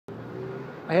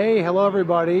Hey, hello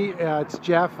everybody. It's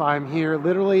Jeff. I'm here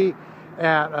literally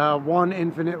at One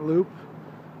Infinite Loop,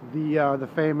 the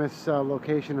famous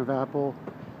location of Apple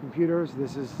computers.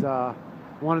 This is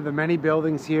one of the many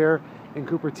buildings here in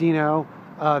Cupertino.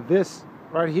 This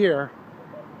right here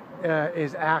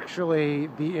is actually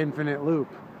the Infinite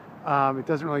Loop. It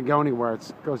doesn't really go anywhere.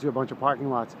 It goes through a bunch of parking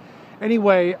lots.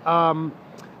 Anyway,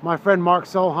 my friend Mark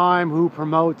Solheim, who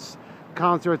promotes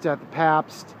concerts at the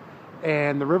Pabst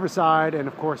and the Riverside, and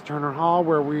of course Turner Hall,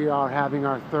 where we are having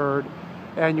our third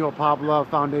annual Pablove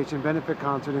Foundation benefit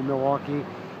concert in Milwaukee,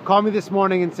 called me this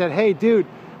morning and said, hey dude,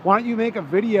 why don't you make a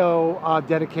video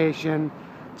dedication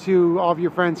to all of your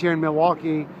friends here in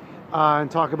Milwaukee and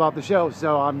talk about the show.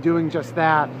 So I'm doing just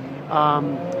that.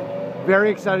 Very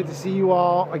excited to see you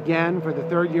all again for the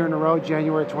third year in a row,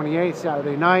 January 28th,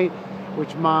 Saturday night,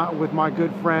 with my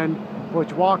good friend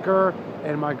Butch Walker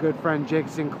and my good friend Jake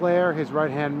Sinclair, his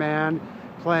right-hand man,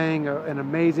 playing an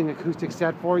amazing acoustic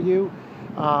set for you.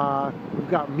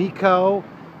 We've got Miko,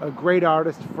 a great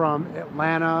artist from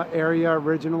Atlanta area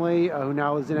originally, who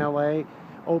now lives in LA,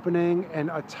 opening, and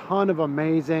a ton of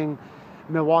amazing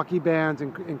Milwaukee bands,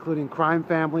 including Crime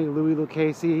Family, Louis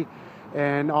Lucchese,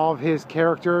 and all of his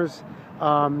characters,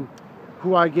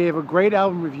 who I gave a great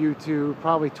album review to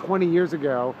probably 20 years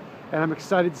ago, and I'm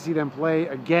excited to see them play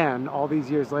again all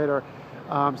these years later.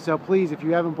 So please, if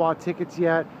you haven't bought tickets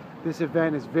yet, this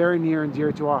event is very near and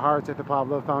dear to our hearts at the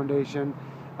Pablove Foundation.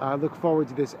 I look forward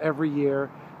to this every year.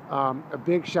 A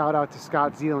big shout out to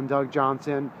Scott Zeal and Doug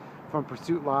Johnson from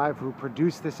Pursuit Live, who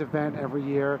produce this event every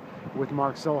year with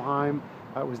Mark Solheim.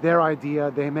 It was their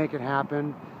idea. They make it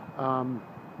happen.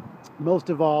 Most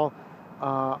of all,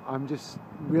 I'm just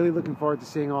really looking forward to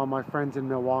seeing all my friends in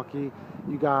Milwaukee.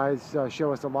 You guys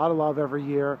show us a lot of love every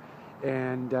year,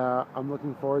 and I'm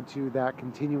looking forward to that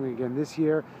continuing again this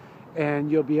year.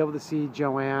 And you'll be able to see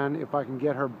Joanne, if I can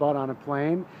get her butt on a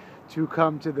plane to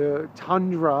come to the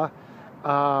Tundra.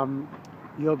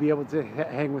 You'll be able to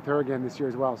hang with her again this year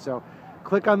as well. So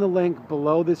click on the link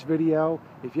below this video.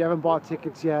 If you haven't bought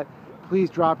tickets yet,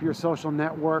 please drop your social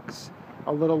networks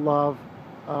a little love.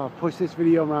 Push this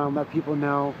video around, let people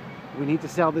know. We need to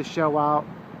sell this show out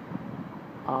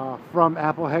from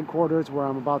Apple headquarters, where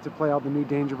I'm about to play all the new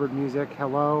Dangerbird music.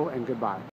 Hello and goodbye.